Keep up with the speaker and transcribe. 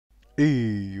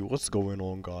Hey, what's going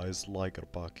on guys? LyGr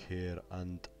back here,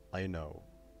 and I know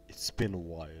it's been a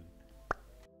while.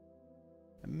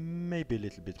 Maybe a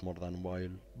little bit more than a while,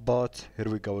 but here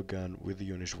we go again with the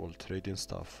usual trading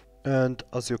stuff. And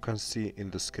as you can see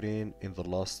in the screen, in the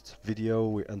last video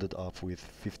we ended up with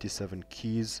 57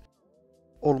 keys,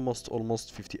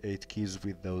 almost 58 keys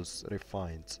with those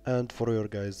refines. And for your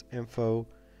guys' info,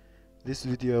 this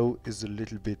video is a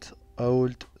little bit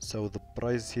old, so the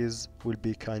prices will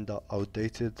be kinda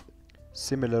outdated,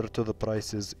 similar to the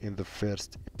prices in the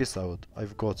first episode.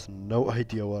 I've got no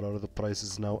idea what are the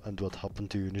prices now and what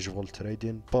happened to usual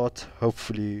trading, but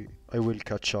hopefully I will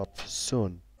catch up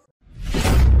soon.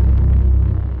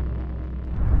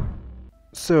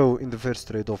 So in the first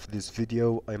trade of this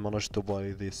video I managed to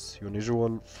buy this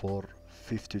unusual for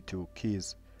 52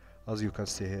 keys. As you can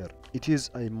see here, it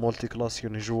is a multi-class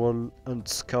unusual and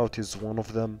scout is one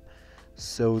of them,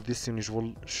 so this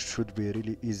unusual should be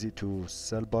really easy to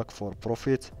sell back for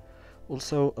profit.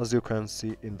 Also, as you can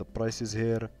see in the prices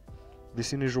here,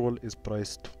 this unusual is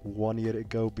priced 1 year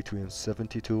ago between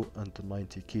 72 and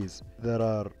 90 keys. There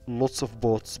are lots of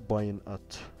bots buying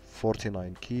at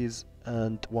 49 keys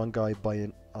and one guy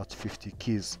buying at 50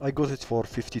 keys. I got it for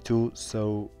 52,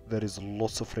 so there is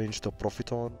lots of range to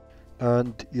profit on.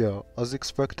 And yeah, as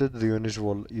expected, the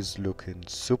unusual is looking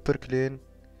super clean.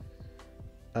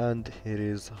 And here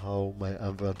is how my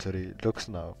inventory looks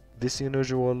now. This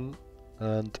unusual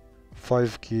and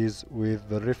 5 keys with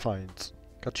the refines.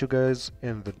 Catch you guys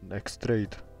in the next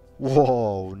trade.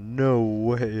 Whoa, no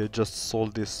way, I just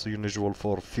sold this unusual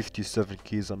for 57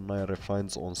 keys and 9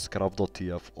 refines on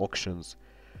scrap.tf auctions.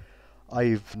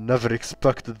 I've never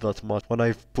expected that much when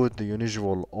I've put the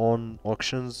unusual on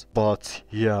auctions, but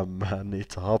yeah man,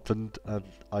 it happened and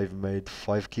I've made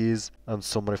 5 keys and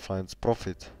some refines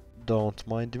profit. Don't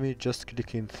mind me, just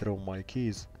clicking through my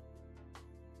keys.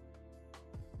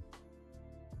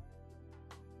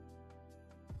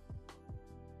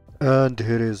 And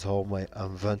here is how my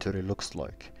inventory looks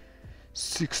like.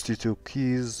 62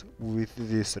 keys with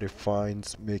these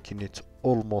refines, making it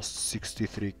almost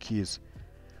 63 keys.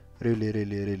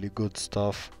 Really good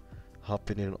stuff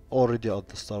happening already at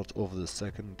the start of the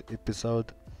second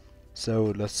episode.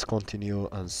 So let's continue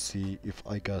and see if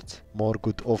I got more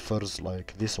good offers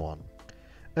like this one.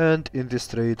 And in this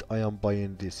trade I am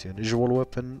buying this unusual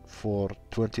weapon for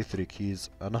 23 keys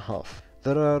and a half.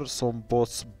 There are some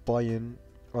bots buying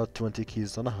at 20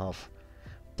 keys and a half,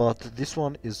 but this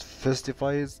one is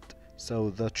festivized, so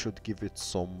that should give it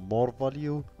some more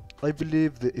value. I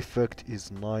believe the effect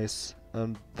is nice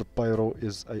and the pyro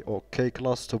is a okay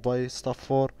class to buy stuff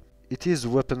for. It is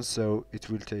weapon, so it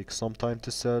will take some time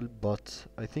to sell, but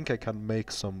I think I can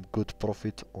make some good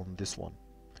profit on this one.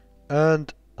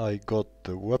 And I got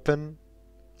the weapon.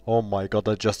 Oh my god,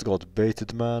 I just got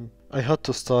baited, man. I had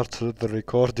to start the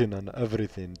recording and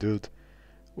everything, dude.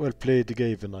 Well played,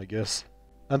 Gavin, I guess.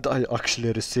 And I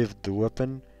actually received the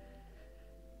weapon.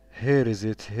 Here is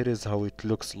it. Here is how it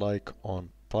looks like on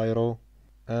pyro.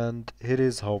 And here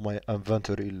is how my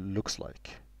inventory looks like.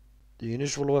 The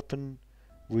unusual weapon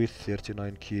with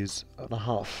 39 keys and a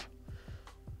half.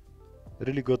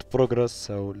 Really good progress,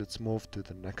 so let's move to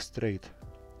the next trade.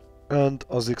 And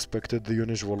as expected, the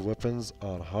unusual weapons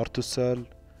are hard to sell.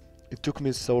 It took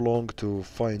me so long to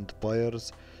find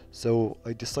buyers, so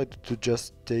I decided to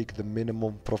just take the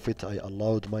minimum profit I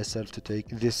allowed myself to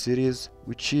take in this series,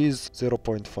 which is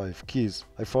 0.5 keys.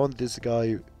 I found this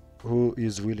guy who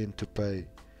is willing to pay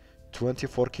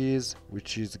 24 keys,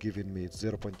 which is giving me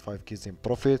 0.5 keys in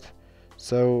profit,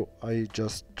 so I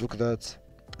just took that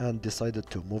and decided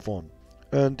to move on.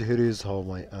 And here is how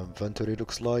my inventory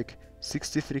looks like.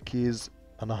 63 keys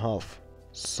and a half.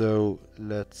 So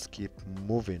let's keep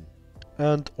moving.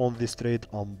 And on this trade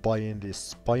I'm buying this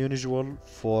spy unusual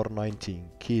for 19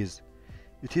 keys.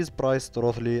 It is priced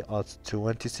roughly at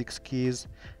 26 keys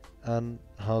and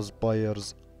has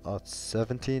buyers at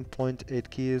 17.8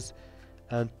 keys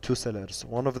and 2 sellers.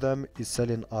 One of them is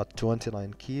selling at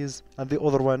 29 keys and the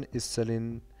other one is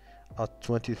selling at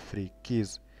 23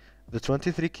 keys. The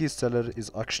 23 keys seller is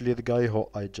actually the guy who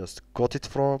I just got it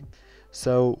from.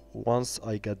 So once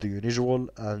I get the unusual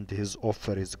and his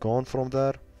offer is gone from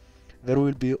there, there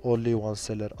will be only one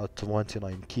seller at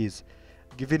 29 keys,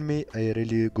 giving me a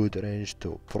really good range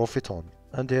to profit on.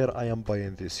 And here I am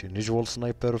buying this unusual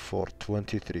sniper for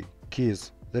 23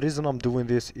 keys. The reason I'm doing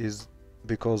this is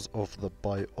because of the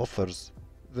buy offers.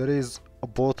 There is a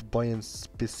bot buying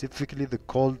specifically the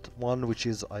cold one, which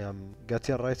is I am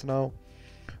getting right now,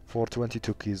 for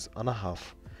 22 keys and a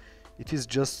half. It is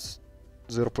just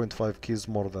 0.5 keys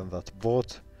more than that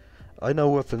bot. I know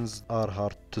weapons are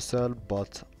hard to sell,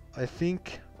 but I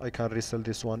think I can resell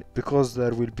this one because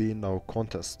there will be no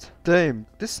contest. Damn,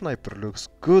 this sniper looks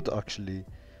good actually.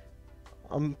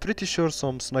 I'm pretty sure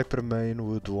some sniper main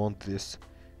would want this.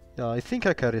 Yeah, I think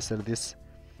I can resell this.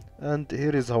 And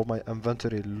here is how my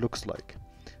inventory looks like.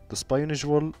 The spy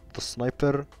unusual, the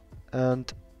sniper,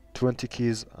 and 20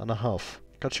 keys and a half.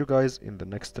 Catch you guys in the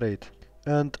next trade.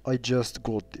 And I just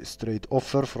got this trade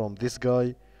offer from this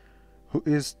guy who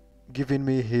is giving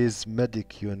me his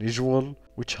medic unusual,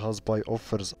 which has buy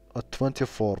offers at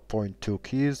 24.2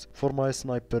 keys. For my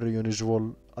sniper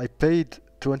unusual, I paid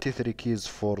 23 keys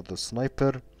for the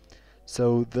sniper,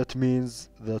 so that means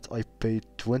that I paid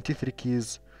 23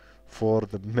 keys for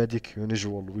the medic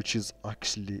unusual, which is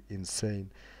actually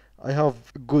insane. I have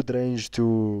good range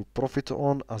to profit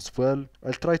on as well.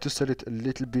 I'll try to sell it a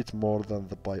little bit more than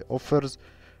the buy offers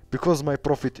because my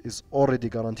profit is already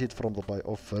guaranteed from the buy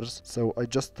offers, so I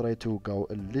just try to go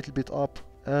a little bit up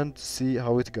and see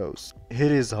how it goes.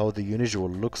 Here is how the unusual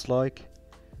looks like,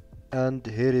 and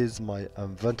here is my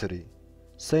inventory.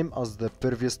 Same as the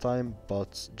previous time,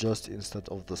 but just instead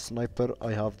of the sniper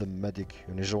I have the medic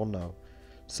unusual now.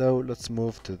 So let's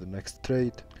move to the next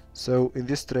trade. So in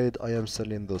this trade I am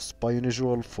selling the spy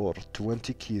unusual for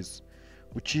 20 keys,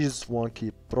 which is 1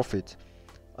 key profit.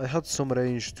 I had some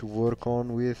range to work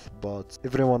on with, but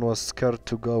everyone was scared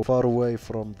to go far away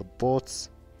from the bots,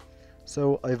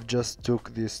 so I've just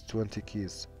took these 20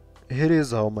 keys. Here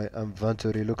is how my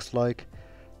inventory looks like.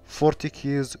 40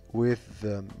 keys with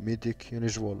the medic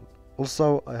unusual.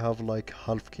 Also I have like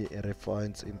half key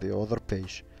refines in the other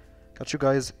page. Catch you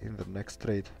guys in the next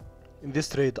trade. In this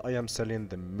trade I am selling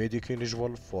the medic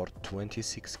unusual for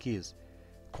 26 keys.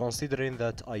 Considering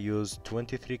that I used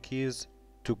 23 keys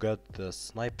to get the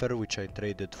sniper which I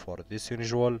traded for this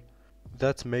unusual,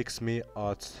 that makes me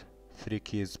at 3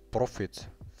 keys profit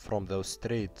from those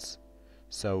trades.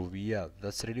 So yeah,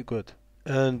 that's really good.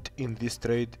 And in this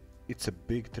trade, it's a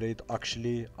big trade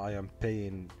actually. I am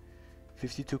paying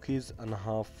 52 keys and a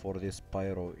half for this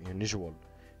pyro unusual.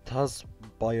 It has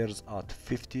buyers at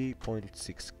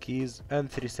 50.6 keys and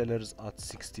 3 sellers at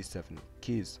 67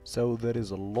 keys. So there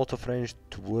is a lot of range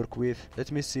to work with.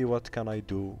 Let me see what can I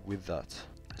do with that.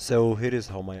 So here is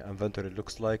how my inventory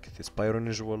looks like. This pyro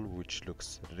unusual, which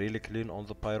looks really clean on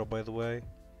the pyro by the way,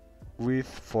 with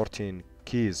 14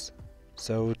 keys.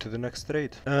 So to the next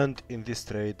trade. And in this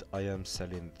trade I am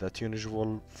selling that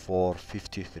unusual for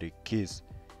 53 keys.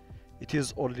 It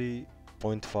is only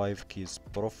 0.5 keys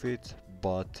profit,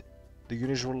 but the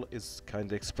unusual is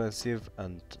kinda expensive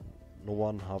and no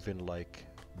one having like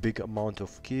big amount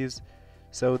of keys,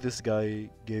 so this guy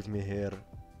gave me here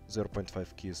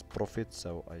 0.5 keys profit,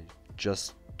 so I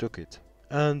just took it.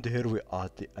 And here we are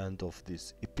at the end of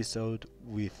this episode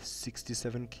with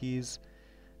 67 keys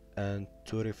and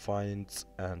 2 refines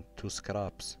and 2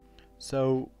 scraps,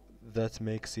 so that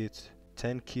makes it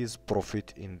 10 keys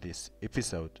profit in this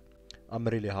episode. I'm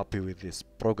really happy with this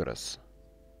progress.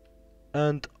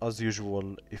 And as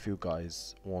usual, if you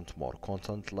guys want more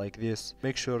content like this,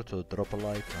 make sure to drop a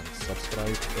like and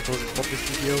subscribe. That was it for this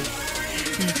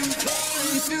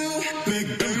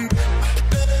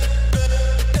video.